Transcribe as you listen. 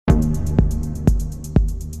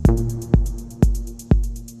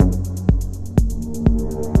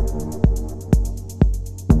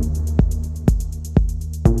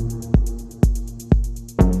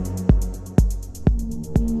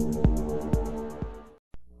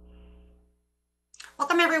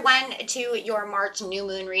everyone to your March new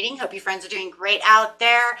moon reading. Hope you friends are doing great out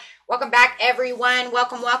there. Welcome back, everyone.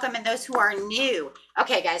 Welcome, welcome, and those who are new.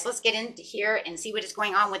 Okay, guys, let's get into here and see what is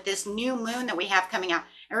going on with this new moon that we have coming out.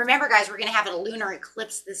 And remember, guys, we're going to have a lunar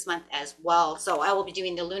eclipse this month as well. So I will be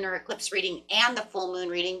doing the lunar eclipse reading and the full moon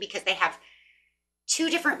reading because they have two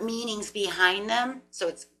different meanings behind them. So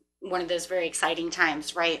it's one of those very exciting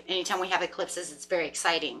times, right? Anytime we have eclipses, it's very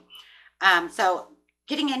exciting. So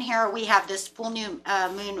getting in here, we have this full new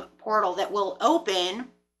moon portal that will open.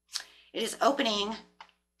 It is opening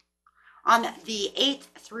on the 8th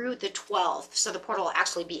through the 12th. So the portal will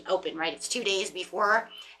actually be open, right? It's 2 days before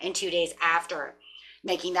and 2 days after,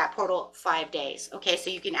 making that portal 5 days. Okay, so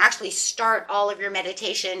you can actually start all of your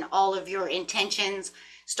meditation, all of your intentions,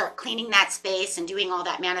 start cleaning that space and doing all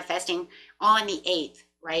that manifesting on the 8th,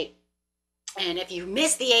 right? And if you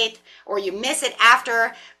miss the 8th or you miss it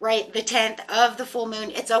after, right, the 10th of the full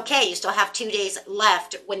moon, it's okay. You still have 2 days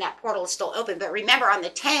left when that portal is still open. But remember, on the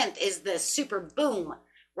 10th is the super boom,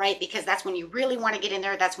 right? Because that's when you really want to get in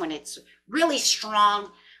there. That's when it's really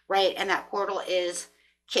strong, right? And that portal is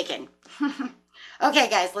kicking. Okay,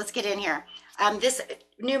 guys, let's get in here. This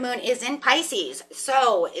new moon is in Pisces.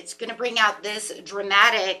 So it's going to bring out this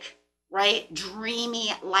dramatic, right,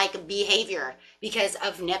 dreamy-like behavior because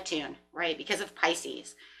of Neptune, right, because of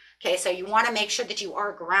Pisces. Okay, so you want to make sure that you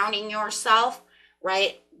are grounding yourself,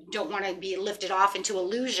 right? You don't want to be lifted off into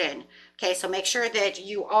illusion. Okay, so make sure that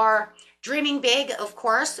you are dreaming big, of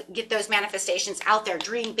course. Get those manifestations out there.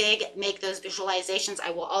 Dream big, make those visualizations.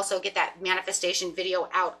 I will also get that manifestation video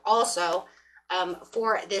out also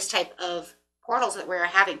for this type of portals that we're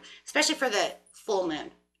having, especially for the full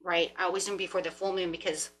moon, right? I always do before the full moon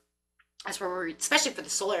because that's where we're, especially for the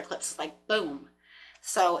solar eclipse, it's like boom.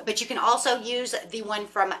 So, but you can also use the one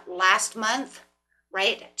from last month,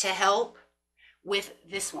 right, to help with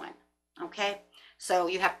this one, okay? So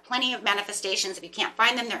you have plenty of manifestations. If you can't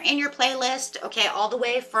find them, they're in your playlist, okay, all the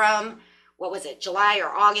way from, what was it, July or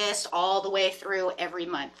August, all the way through every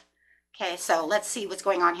month. Okay, so let's see what's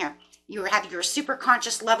going on here. You have your super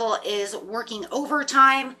conscious level is working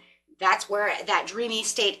overtime. That's where that dreamy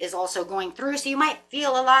state is also going through. So you might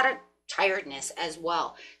feel a lot of tiredness as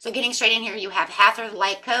well. So getting straight in here, you have Hathor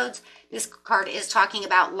light codes. This card is talking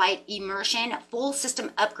about light immersion, full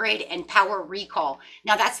system upgrade, and power recall.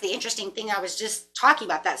 Now that's the interesting thing I was just talking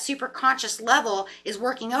about. That super conscious level is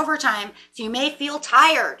working overtime, so you may feel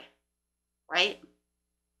tired, right?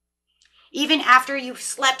 Even after you've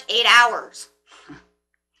slept 8 hours.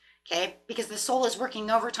 Okay, because the soul is working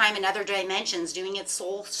overtime in other dimensions, doing its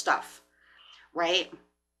soul stuff, right?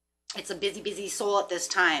 It's a busy, busy soul at this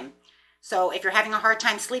time. So if you're having a hard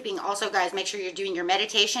time sleeping, also, guys, make sure you're doing your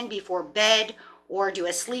meditation before bed or do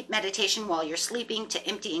a sleep meditation while you're sleeping to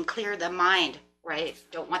empty and clear the mind, right?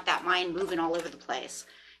 Don't want that mind moving all over the place,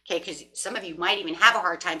 okay? Because some of you might even have a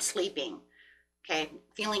hard time sleeping, okay?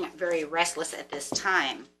 Feeling very restless at this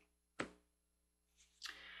time.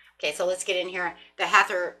 Okay, so let's get in here. The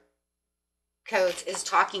Hathor codes is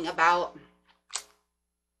talking about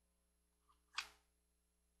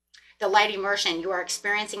the light immersion. You are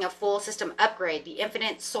experiencing a full system upgrade. The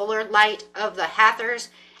infinite solar light of the Hathors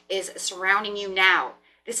is surrounding you now.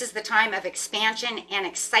 This is the time of expansion and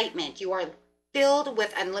excitement. You are filled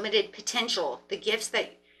with unlimited potential. The gifts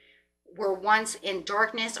that were once in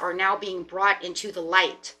darkness are now being brought into the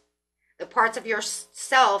light. The parts of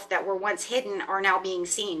yourself that were once hidden are now being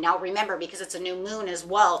seen. Now remember, because it's a new moon as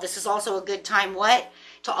well, this is also a good time, what?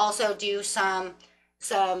 To also do some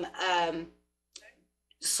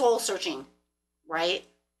soul searching, right?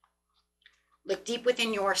 Look deep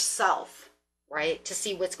within yourself, right? To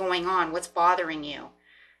see what's going on, what's bothering you,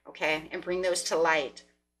 okay? And bring those to light.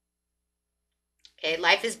 Okay,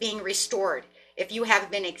 life is being restored. If you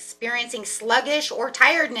have been experiencing sluggish or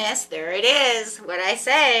tiredness, there it is, what I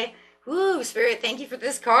say. Ooh, Spirit, thank you for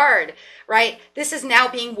this card, right? This is now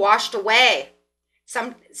being washed away.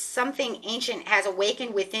 Something ancient has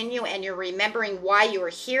awakened within you and you're remembering why you are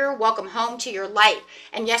here. Welcome home to your light.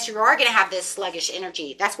 And yes, you are going to have this sluggish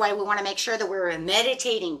energy. That's why we want to make sure that we're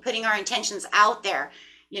meditating, putting our intentions out there,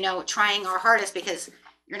 you know, trying our hardest, because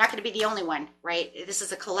you're not going to be the only one, right? This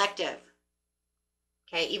is a collective.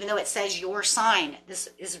 Okay, even though it says your sign, this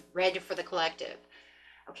is read for the collective.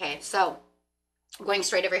 Okay, so going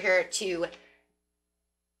straight over here to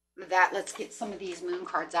that, let's get some of these moon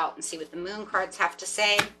cards out and see what the moon cards have to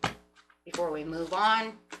say before we move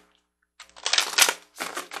on.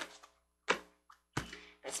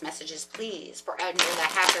 Best messages, please, for under the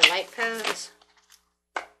Hathor light codes.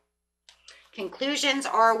 Conclusions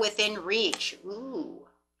are within reach. Ooh,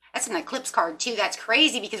 that's an eclipse card too. That's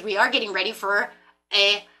crazy because we are getting ready for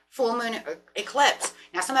a full moon eclipse.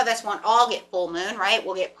 Now, some of us won't all get full moon, right?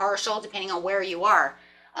 We'll get partial depending on where you are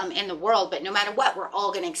in the world. But no matter what, we're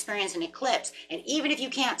all going to experience an eclipse. And even if you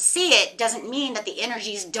can't see it, doesn't mean that the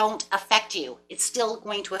energies don't affect you. It's still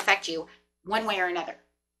going to affect you one way or another.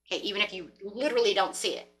 Okay, even if you literally don't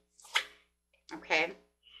see it. Okay.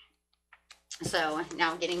 So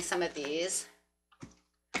now getting some of these.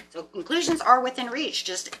 So conclusions are within reach.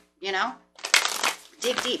 Just, you know,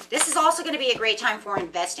 dig deep. This is also going to be a great time for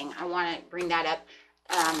investing. I want to bring that up.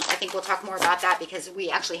 I think we'll talk more about that because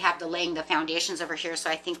we actually have the laying the foundations over here. So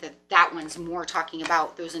I think that that one's more talking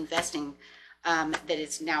about those investing, that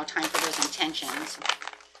it's now time for those intentions.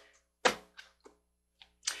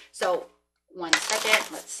 So 1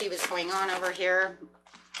 second, let's see what's going on over here.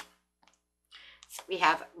 We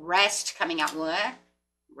have rest coming out. What?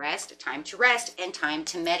 Rest, time to rest and time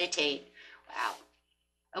to meditate. Wow.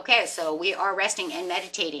 Okay, so we are resting and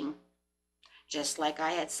meditating, just like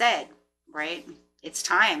I had said, right? It's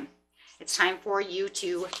time. It's time for you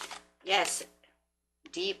to, yes,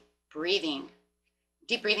 deep breathing.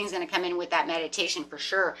 Deep breathing is going to come in with that meditation for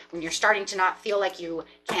sure. When you're starting to not feel like you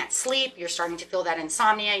can't sleep, you're starting to feel that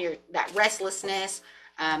insomnia, that restlessness,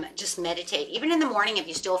 just meditate. Even in the morning, if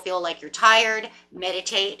you still feel like you're tired,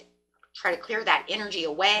 meditate. Try to clear that energy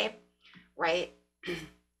away, right?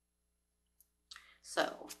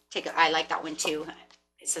 So I like that one too.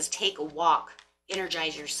 It says take a walk,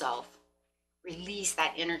 energize yourself, release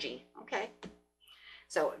that energy. Okay,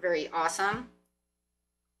 so very awesome.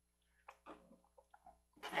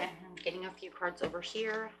 Okay, I'm getting a few cards over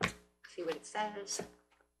here. See what it says.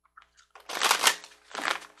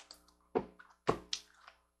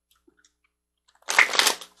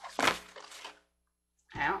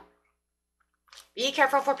 Now, be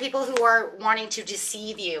careful for people who are wanting to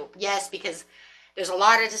deceive you. Yes, because there's a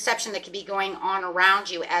lot of deception that could be going on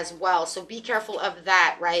around you as well. So be careful of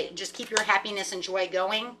that, right? Just keep your happiness and joy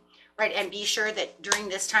going, right? And be sure that during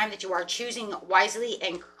this time that you are choosing wisely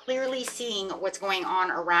and clearly seeing what's going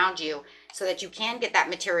on around you so that you can get that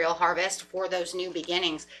material harvest for those new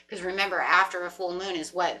beginnings. Because remember, after a full moon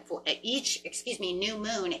is what? New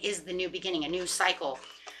moon is the new beginning, a new cycle,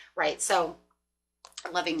 right? So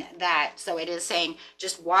loving that. So it is saying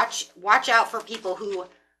just watch out for people who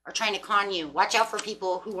are trying to con you. Watch out for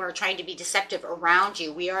people who are trying to be deceptive around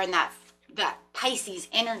you. We are in that Pisces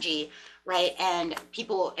energy, right? And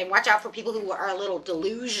watch out for people who are a little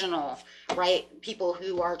delusional, right? People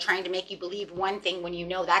who are trying to make you believe one thing when you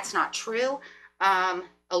know that's not true.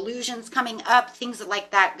 Illusions coming up, things like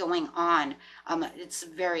that going on. It's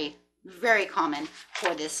very, very common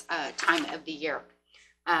for this time of the year.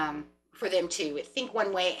 For them to think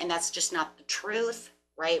one way and that's just not the truth,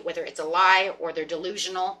 right? Whether it's a lie or they're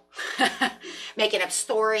delusional, making up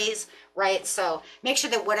stories, right? So make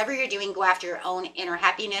sure that whatever you're doing, go after your own inner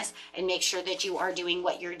happiness and make sure that you are doing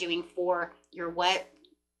what you're doing for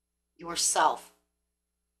yourself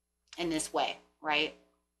in this way, right?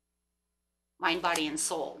 Mind, body, and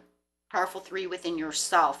soul. Powerful 3 within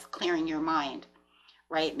yourself, clearing your mind,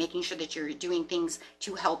 right? Making sure that you're doing things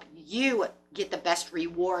to help you get the best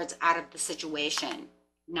rewards out of the situation.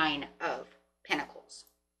 9 of Pentacles.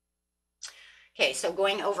 Okay, so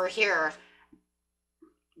going over here,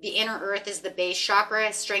 the inner earth is the base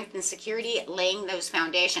chakra, strength and security, laying those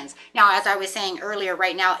foundations. Now, as I was saying earlier,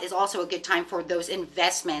 right now is also a good time for those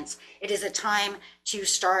investments. It is a time to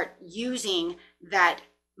start using that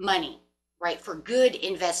money, right, for good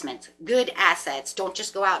investments, good assets. Don't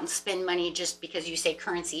just go out and spend money just because you say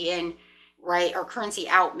currency in, right, or currency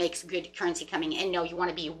out makes good currency coming in. No, you want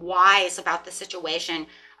to be wise about the situation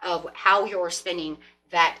of how you're spending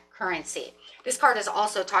that currency. This card is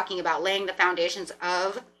also talking about laying the foundations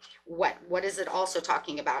of what is it also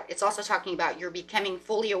talking about? It's also talking about you're becoming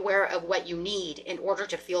fully aware of what you need in order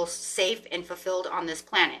to feel safe and fulfilled on this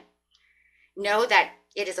planet. Know that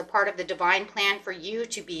it is a part of the divine plan for you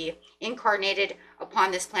to be incarnated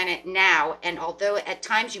upon this planet now. And although at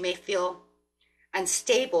times you may feel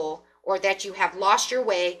unstable or that you have lost your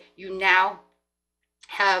way, you now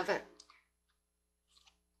have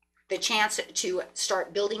the chance to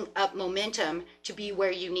start building up momentum to be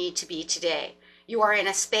where you need to be today. You are in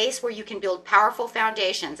a space where you can build powerful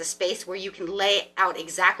foundations, a space where you can lay out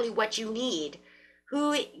exactly what you need,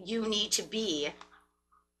 who you need to be,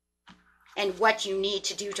 and what you need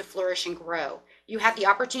to do to flourish and grow. You have the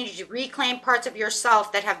opportunity to reclaim parts of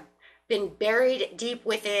yourself that have been buried deep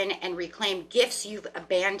within and reclaim gifts you've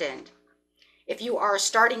abandoned. If you are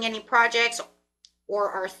starting any projects or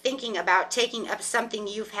are thinking about taking up something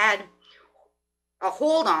you've had a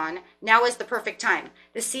hold on, now is the perfect time.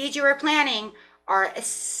 The seeds you are planting are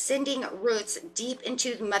ascending roots deep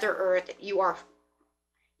into Mother Earth. You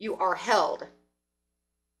are held.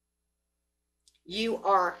 you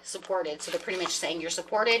are supported. So they're pretty much saying you're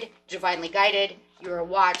supported, divinely guided, you are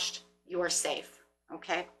watched, you are safe.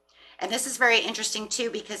 Okay. And this is very interesting too,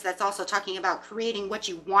 because that's also talking about creating what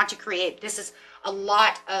you want to create. This is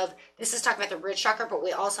this is talking about the root chakra, but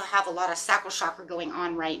we also have a lot of sacral chakra going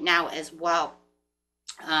on right now as well.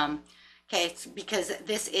 Okay, it's because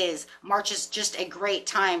March is just a great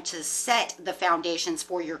time to set the foundations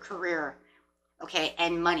for your career, okay,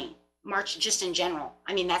 and money. March just in general.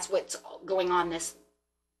 I mean, that's what's going on this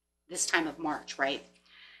time of March, right?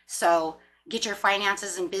 So get your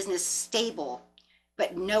finances and business stable,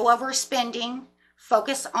 but no overspending.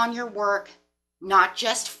 Focus on your work, not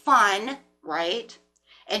just fun, right?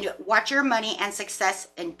 And watch your money and success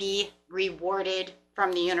and be rewarded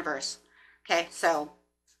from the universe. Okay, so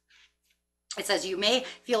it says you may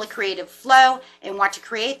feel a creative flow and want to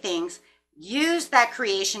create things. Use that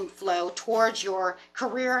creation flow towards your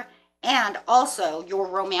career and also your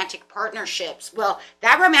romantic partnerships. Well,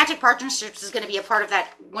 that romantic partnerships is going to be a part of that,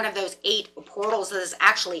 one of those 8 portals that is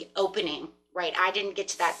actually opening, right? I didn't get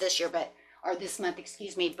to that this year, or this month,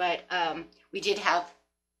 excuse me, but we did have,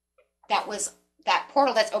 that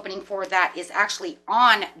portal that's opening for that is actually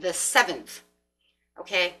on the 7th,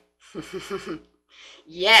 okay?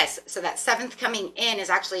 Yes, so that 7th coming in is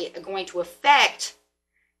actually going to affect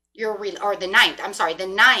the 9th, I'm sorry, the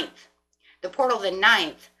 9th, the portal the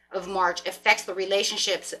 9th of March affects the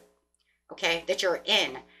relationships, okay, that you're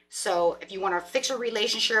in. So if you want to fix a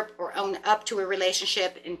relationship or own up to a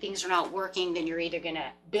relationship and things are not working, then you're either going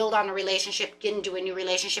to build on a relationship, get into a new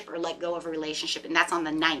relationship, or let go of a relationship. And that's on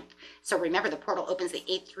the 9th. So remember, the portal opens the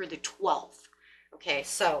 8th through the 12th. Okay,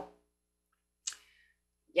 so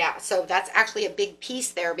yeah, so that's actually a big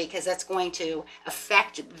piece there because that's going to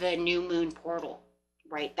affect the new moon portal,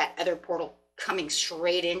 right? That other portal coming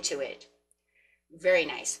straight into it. Very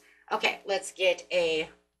nice. Okay, let's get a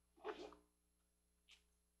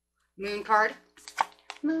moon card.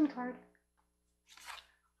 Moon card.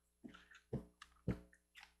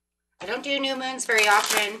 I don't do new moons very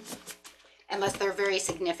often unless they're very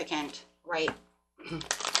significant, right?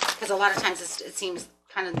 Because a lot of times it seems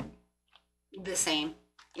kind of the same,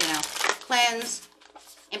 you know. Cleanse,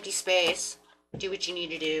 empty space, do what you need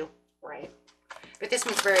to do, right? But this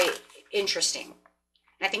one's very interesting.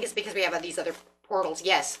 And I think it's because we have these other portals.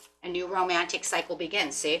 Yes, a new romantic cycle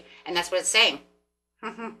begins, see? And that's what it's saying.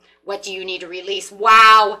 What do you need to release?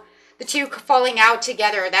 Wow, the two falling out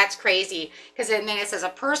together, that's crazy. Because then it says a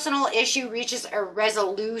personal issue reaches a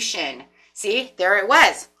resolution. See, there it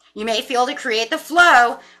was. You may feel to create the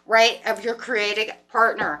flow, right, of your creative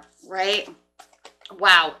partner, right?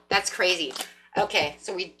 Wow, that's crazy. Okay,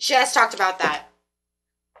 so we just talked about that.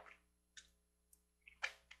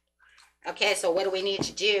 Okay, so what do we need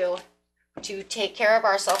to do to take care of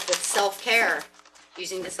ourselves with self-care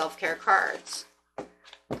using the self-care cards?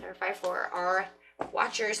 Clarify for our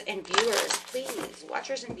watchers and viewers, please.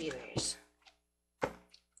 Watchers and viewers.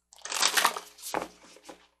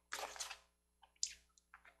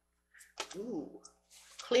 Ooh.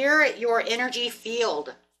 Clear your energy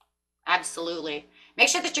field. Absolutely. Make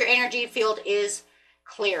sure that your energy field is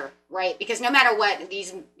clear, right? Because no matter what,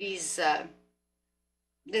 this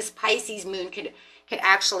Pisces moon could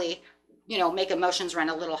actually, you know, make emotions run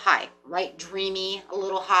a little high, right? Dreamy, a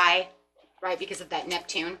little high, right? Because of that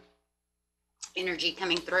Neptune energy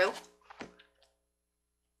coming through.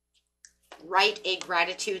 Write a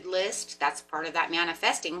gratitude list. That's part of that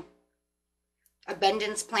manifesting.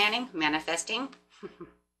 Abundance planning, manifesting.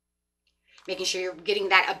 Making sure you're getting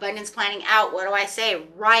that abundance planning out. What do I say?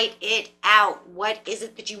 Write it out. What is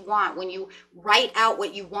it that you want? When you write out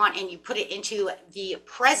what you want and you put it into the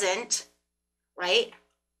present, right?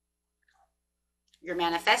 You're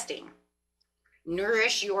manifesting.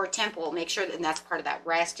 Nourish your temple. Make sure that, and that's part of that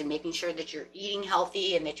rest, and making sure that you're eating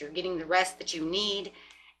healthy and that you're getting the rest that you need.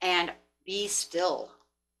 And be still.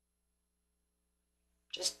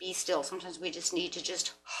 Just be still. Sometimes we just need to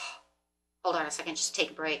just hold on a second, just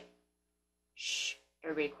take a break. Shh,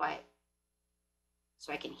 everybody quiet.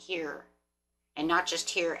 So I can hear, and not just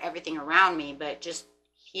hear everything around me, but just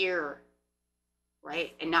hear,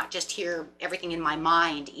 right? And not just hear everything in my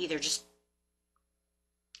mind either, just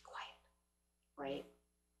quiet, right?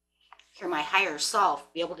 Hear my higher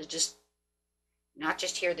self, be able to just not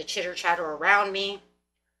just hear the chitter chatter around me,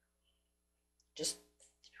 just,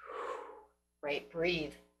 right,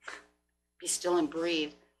 breathe. Be still and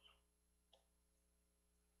breathe.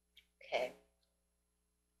 Okay.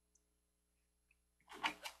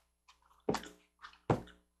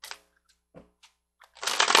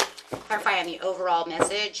 Clarify on the overall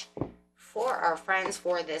message for our friends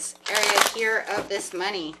for this area here of this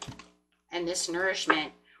money and this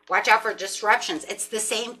nourishment. Watch out for disruptions. It's the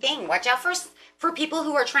same thing. Watch out for people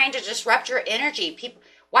who are trying to disrupt your energy.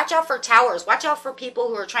 Watch out for towers. Watch out for people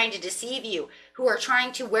who are trying to deceive you, who are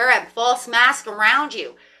trying to wear a false mask around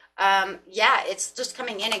you. Yeah, it's just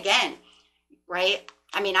coming in again, right?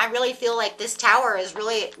 I mean, I really feel like this tower is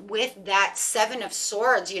really with that Seven of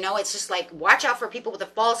Swords, you know, it's just like, watch out for people with a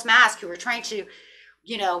false mask who are trying to,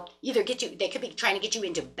 you know, either get you, they could be trying to get you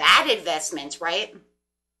into bad investments, right?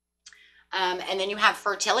 And then you have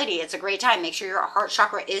fertility. It's a great time. Make sure your heart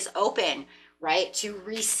chakra is open, right? To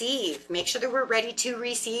receive. Make sure that we're ready to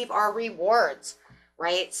receive our rewards,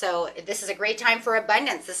 right? So this is a great time for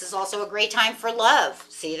abundance. This is also a great time for love.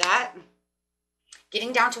 See that?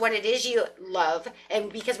 Getting down to what it is you love,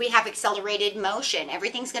 and because we have accelerated motion,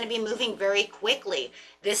 everything's going to be moving very quickly.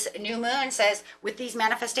 This new moon says, with these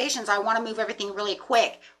manifestations, I want to move everything really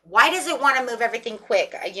quick. Why does it want to move everything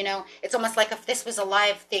quick? You know, it's almost like if this was a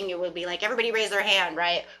live thing, it would be like, everybody raise their hand,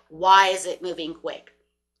 right? Why is it moving quick?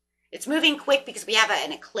 It's moving quick because we have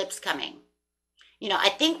an eclipse coming. You know, I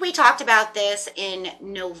think we talked about this in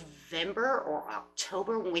November or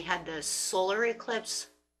October when we had the solar eclipse,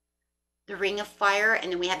 the ring of fire,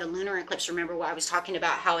 and then we had the lunar eclipse. Remember what I was talking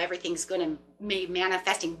about, how everything's going to be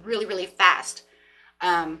manifesting really, really fast,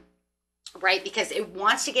 right? Because it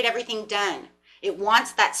wants to get everything done. It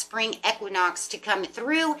wants that spring equinox to come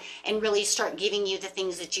through and really start giving you the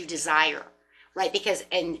things that you desire, right? Because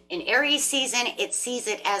in Aries season, it sees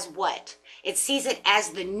it as what? It sees it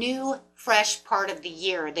as the new, fresh part of the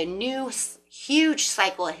year. The new, huge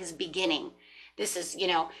cycle is beginning. This is, you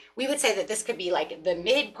know, we would say that this could be like the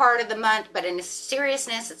mid part of the month, but in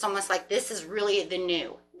seriousness, it's almost like this is really the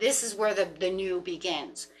new. This is where the new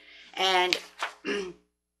begins. And the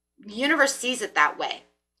universe sees it that way,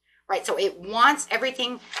 right? So it wants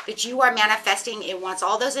everything that you are manifesting. It wants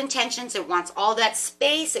all those intentions. It wants all that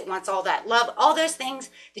space. It wants all that love, all those things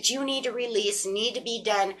that you need to release, need to be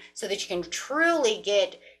done so that you can truly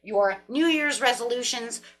get your New Year's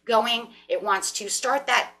resolutions going. It wants to start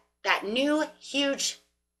that new huge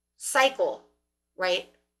cycle, right?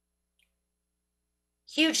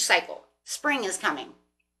 Huge cycle. Spring is coming.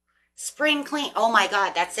 Spring clean. Oh my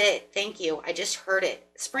God, that's it. Thank you. I just heard it.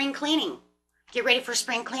 Spring cleaning. Get ready for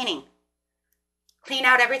spring cleaning. Clean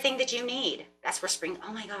out everything that you need. That's for spring.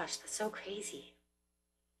 Oh my gosh, that's so crazy.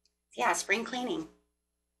 Yeah, spring cleaning.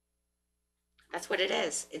 That's what it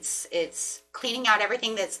is. It's cleaning out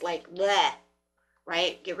everything that's like bleh.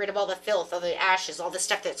 Right? Get rid of all the filth, all the ashes, all the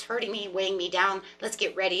stuff that's hurting me, weighing me down. Let's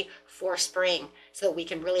get ready for spring so that we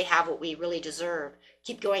can really have what we really deserve.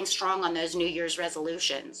 Keep going strong on those New Year's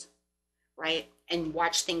resolutions, right? And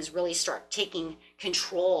watch things really start taking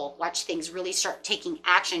control. Watch things really start taking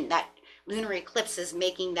action. That lunar eclipse is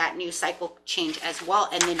making that new cycle change as well.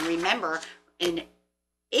 And then remember, in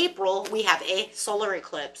April, we have a solar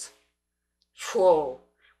eclipse. Whoa,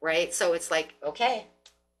 right? So it's like, okay.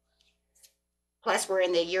 Plus, we're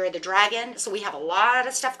in the year of the dragon, so we have a lot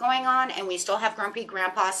of stuff going on, and we still have Grumpy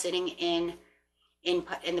Grandpa sitting in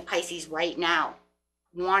the Pisces right now,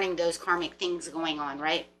 wanting those karmic things going on,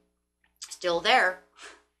 right? Still there.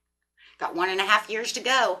 Got 1.5 years to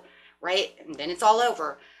go, right? And then it's all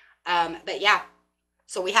over. But yeah,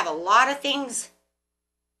 so we have a lot of things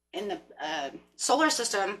in the solar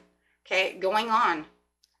system, okay, going on.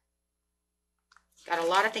 Got a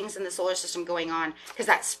lot of things in the solar system going on because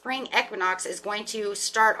that spring equinox is going to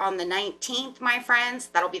start on the 19th, my friends.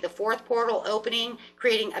 That'll be the 4th portal opening,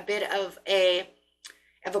 creating a bit of a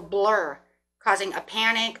blur, causing a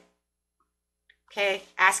panic. Okay,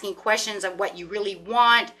 asking questions of what you really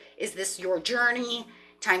want. Is this your journey?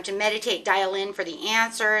 Time to meditate, dial in for the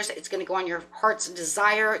answers. It's going to go on your heart's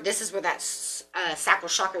desire. This is where that sacral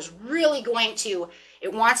chakra is really going to,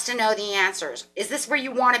 it wants to know the answers. Is this where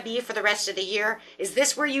you want to be for the rest of the year? Is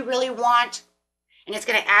this where you really want? And it's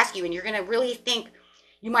going to ask you, and you're going to really think,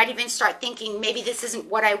 you might even start thinking, maybe this isn't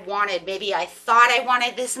what I wanted. Maybe I thought I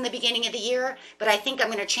wanted this in the beginning of the year, but I think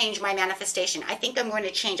I'm going to change my manifestation. I think I'm going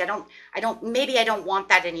to change. Maybe I don't want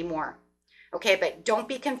that anymore. Okay, but don't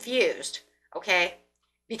be confused, okay?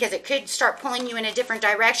 Because it could start pulling you in a different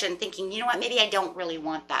direction, thinking, you know what, maybe I don't really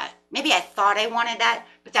want that. Maybe I thought I wanted that,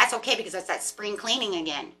 but that's okay because that's that spring cleaning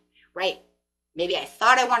again, right? Maybe I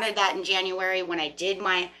thought I wanted that in January when I did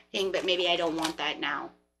my thing, but maybe I don't want that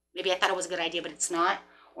now. Maybe I thought it was a good idea, but it's not.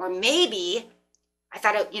 Or maybe I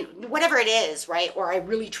thought, whatever it is, right? Or I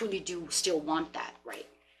really, truly do still want that, right?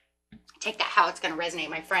 Take that how it's going to resonate,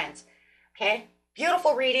 my friends. Okay?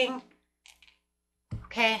 Beautiful reading.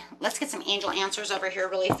 Okay, let's get some angel answers over here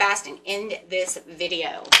really fast and end this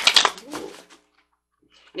video. Ooh.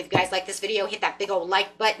 And if you guys like this video, hit that big old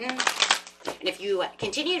like button. And if you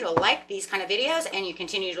continue to like these kind of videos and you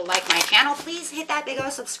continue to like my channel, please hit that big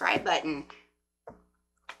old subscribe button.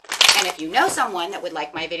 And if you know someone that would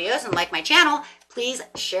like my videos and like my channel, please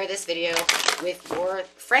share this video with your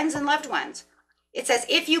friends and loved ones. It says,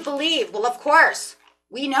 if you believe. Well, of course,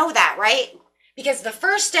 we know that, right? Because the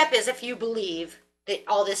first step is if you believe that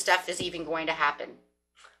all this stuff is even going to happen.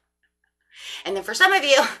 And then for some of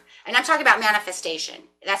you, and I'm talking about manifestation,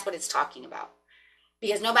 that's what it's talking about.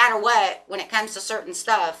 Because no matter what, when it comes to certain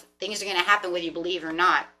stuff, things are going to happen whether you believe or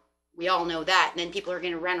not. We all know that. And then people are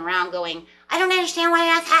going to run around going, I don't understand why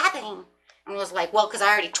that's happening. And I was like, well, because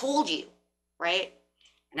I already told you, right?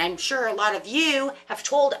 And I'm sure a lot of you have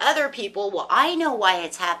told other people, well, I know why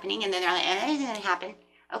it's happening. And then they're like, it didn't happen.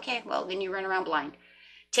 Okay, well, then you run around blind.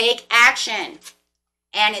 Take action.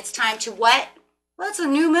 And it's time to what? Well, it's a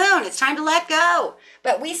new moon. It's time to let go.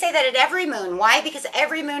 But we say that at every moon. Why? Because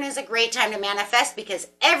every moon is a great time to manifest, because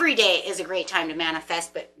every day is a great time to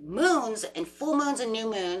manifest. But moons and full moons and new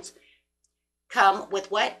moons come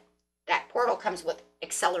with what? That portal comes with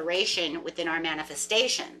acceleration within our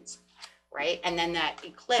manifestations, right? And then that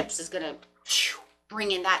eclipse is going to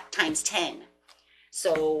bring in that times 10.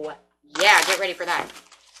 So, yeah, get ready for that.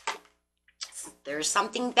 There's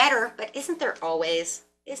something better, but isn't there always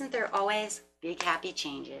big happy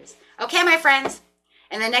changes? Okay, my friends,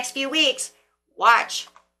 in the next few weeks, watch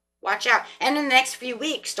out. And in the next few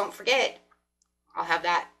weeks, don't forget, I'll have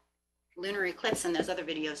that lunar eclipse and those other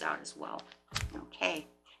videos out as well. Okay.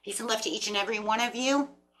 Peace and love to each and every one of you.